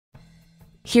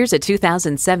Here's a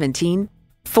 2017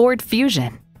 Ford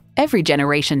Fusion. Every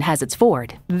generation has its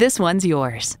Ford. This one's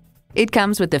yours. It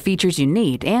comes with the features you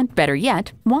need and, better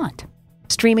yet, want.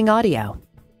 Streaming audio,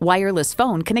 wireless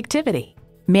phone connectivity,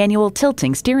 manual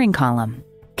tilting steering column,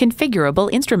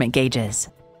 configurable instrument gauges,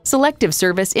 selective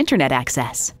service internet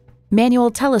access,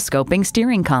 manual telescoping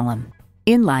steering column,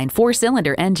 inline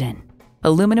 4-cylinder engine,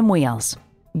 aluminum wheels,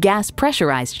 gas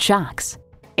pressurized shocks,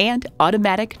 and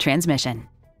automatic transmission.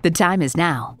 The time is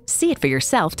now. See it for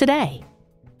yourself today.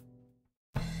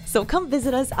 So come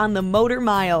visit us on the Motor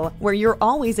Mile, where you're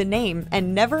always a name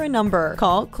and never a number.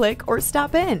 Call, click, or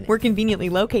stop in. We're conveniently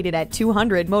located at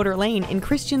 200 Motor Lane in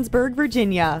Christiansburg,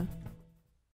 Virginia.